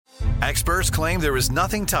Experts claim there is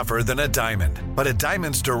nothing tougher than a diamond. But at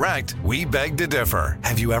Diamonds Direct, we beg to differ.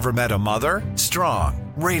 Have you ever met a mother?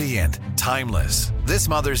 Strong, radiant, timeless. This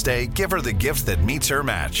Mother's Day, give her the gift that meets her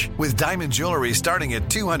match. With diamond jewelry starting at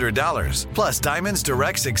 $200. Plus, Diamonds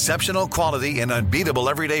Direct's exceptional quality and unbeatable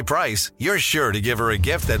everyday price, you're sure to give her a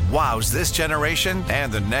gift that wows this generation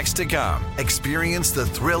and the next to come. Experience the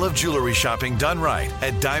thrill of jewelry shopping done right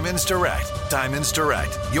at Diamonds Direct. Diamonds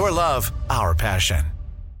Direct. Your love, our passion.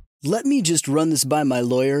 "Let me just run this by my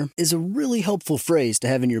lawyer" is a really helpful phrase to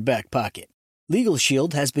have in your back pocket. Legal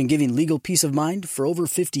Shield has been giving legal peace of mind for over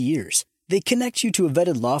 50 years. They connect you to a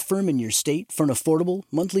vetted law firm in your state for an affordable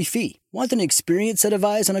monthly fee. Want an experienced set of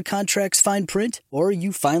eyes on a contract's fine print? Or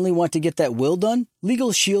you finally want to get that will done?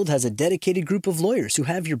 Legal Shield has a dedicated group of lawyers who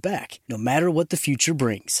have your back, no matter what the future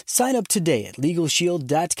brings. Sign up today at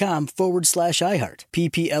LegalShield.com/iHeart.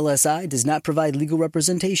 PPLSI does not provide legal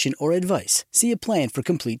representation or advice. See a plan for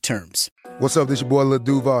complete terms. What's up, this your boy Lil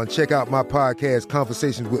Duval, and check out my podcast,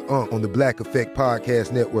 Conversations with Unc, on the Black Effect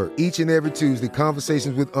Podcast Network. Each and every Tuesday,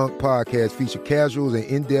 Conversations with Unc podcast feature casuals and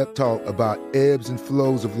in-depth talk about ebbs and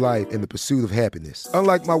flows of life and the pursuit of happiness.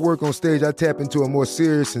 Unlike my work on stage, I tap into a more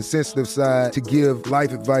serious and sensitive side to give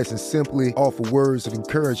life advice and simply offer words of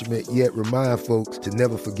encouragement, yet remind folks to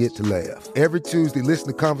never forget to laugh. Every Tuesday, listen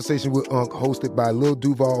to Conversation with Unc, hosted by Lil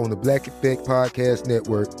Duval on the Black Effect Podcast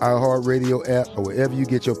Network, iHeartRadio app, or wherever you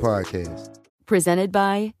get your podcasts. Presented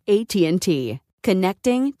by AT&T.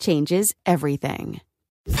 Connecting changes everything.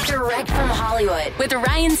 Direct from Hollywood with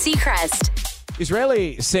Ryan Seacrest.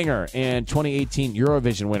 Israeli singer and 2018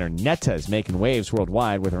 Eurovision winner Netta is making waves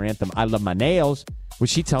worldwide with her anthem I Love My Nails, which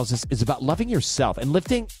she tells us is about loving yourself and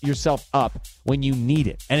lifting yourself up when you need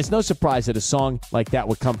it. And it's no surprise that a song like that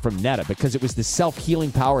would come from Netta, because it was the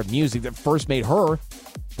self-healing power of music that first made her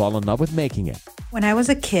fall in love with making it. When I was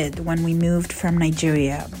a kid, when we moved from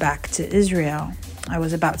Nigeria back to Israel, I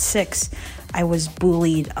was about 6. I was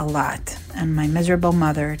bullied a lot, and my miserable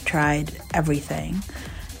mother tried everything.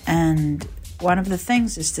 And one of the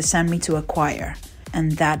things is to send me to a choir,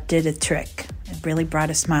 and that did a trick. It really brought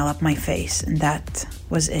a smile up my face, and that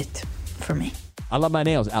was it for me. I Love My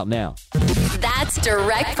Nails, out now. That's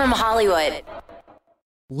Direct from Hollywood.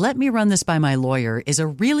 "Let me run this by my lawyer" is a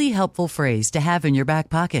really helpful phrase to have in your back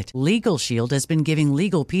pocket. Legal Shield has been giving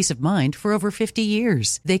legal peace of mind for over 50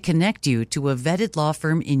 years. They connect you to a vetted law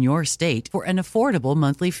firm in your state for an affordable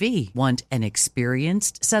monthly fee. Want an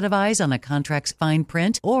experienced set of eyes on a contract's fine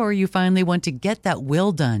print? Or you finally want to get that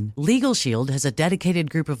will done? Legal Shield has a dedicated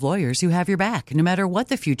group of lawyers who have your back, no matter what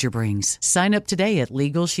the future brings. Sign up today at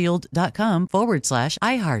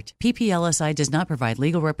LegalShield.com/iHeart. PPLSI does not provide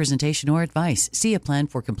legal representation or advice. See a plan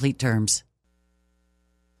for complete terms.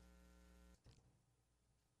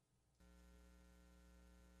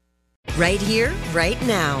 Right here, right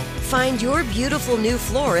now. Find your beautiful new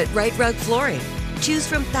floor at Right Rug Flooring. Choose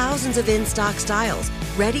from thousands of in-stock styles,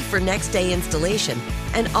 ready for next day installation,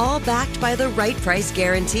 and all backed by the right price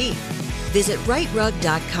guarantee. Visit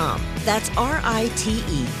rightrug.com. That's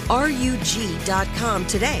RITERUG.com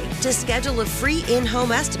today to schedule a free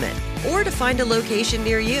in-home estimate or to find a location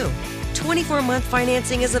near you. 24-month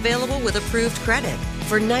financing is available with approved credit.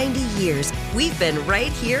 For 90 years, we've been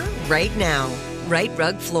right here, right now. Right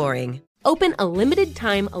Rug Flooring. Open a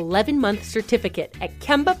limited-time 11-month certificate at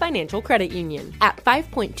Kemba Financial Credit Union. At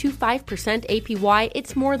 5.25% APY,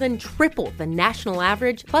 it's more than triple the national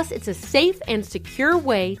average, plus it's a safe and secure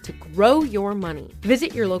way to grow your money.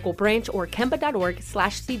 Visit your local branch or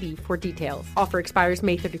kemba.org/CD for details. Offer expires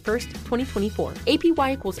May 31st, 2024.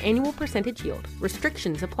 APY equals annual percentage yield.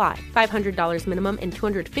 Restrictions apply. $500 minimum and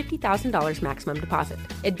 $250,000 maximum deposit.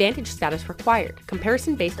 Advantage status required.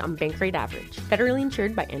 Comparison based on bank rate average. Federally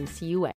insured by NCUA.